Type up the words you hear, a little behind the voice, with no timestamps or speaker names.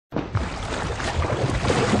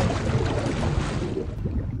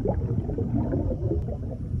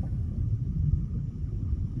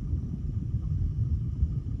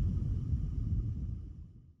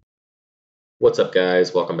What's up,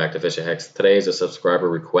 guys? Welcome back to Fisher Hex. Today is a subscriber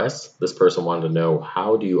request. This person wanted to know,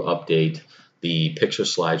 how do you update the picture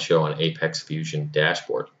slideshow on Apex Fusion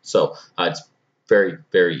dashboard? So it's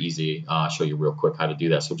very easy. I'll show you real quick how to do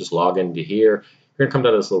that. So just log into here. You're gonna come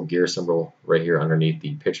down to this little gear symbol right here underneath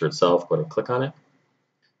the picture itself. Go ahead and click on it.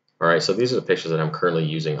 All right, so these are the pictures that I'm currently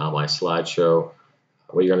using on my slideshow.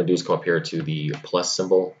 What you're gonna do is come up here to the plus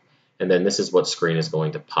symbol, and then this is what screen is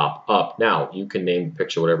going to pop up. Now, you can name the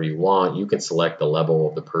picture whatever you want. You can select the level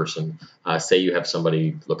of the person. Say you have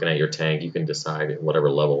somebody looking at your tank, you can decide whatever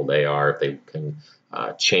level they are, if they can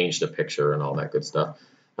change the picture and all that good stuff.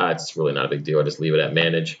 It's really not a big deal. I just leave it at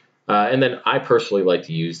manage. And then I personally like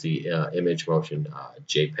to use the image motion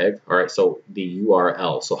JPEG. All right, so the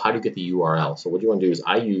URL. So how do you get the URL? So what you want to do is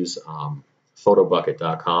I use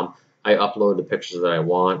photobucket.com. I upload the pictures that I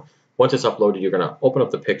want. Once it's uploaded, you're going to open up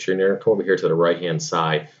the picture and you're going to come over here to the right-hand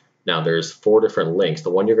side. Now, there's 4 different links. The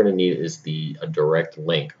one you're going to need is a direct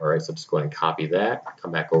link. All right, so just go ahead and copy that.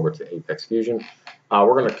 Come back over to Apex Fusion.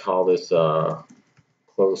 We're going to call this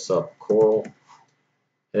close-up coral. And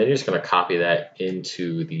then you're just going to copy that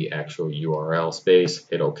into the actual URL space.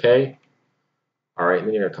 Hit OK. All right, and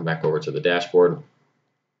then you're going to come back over to the dashboard.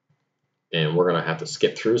 And we're going to have to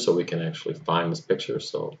skip through so we can actually find this picture.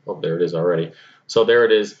 So, oh, there it is already. So there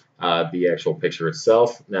it is, the actual picture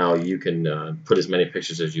itself. Now you can put as many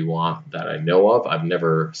pictures as you want that I know of. I've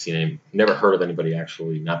never heard of anybody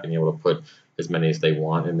actually not being able to put as many as they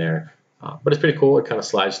want in there. But it's pretty cool. It kind of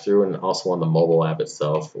slides through, and also on the mobile app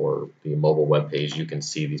itself or the mobile web page, you can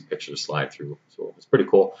see these pictures slide through. So it's pretty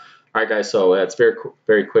cool. All right, guys. So that's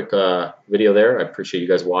very quick video there. I appreciate you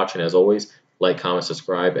guys watching as always. Like, comment,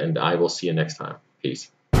 subscribe, and I will see you next time.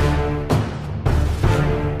 Peace.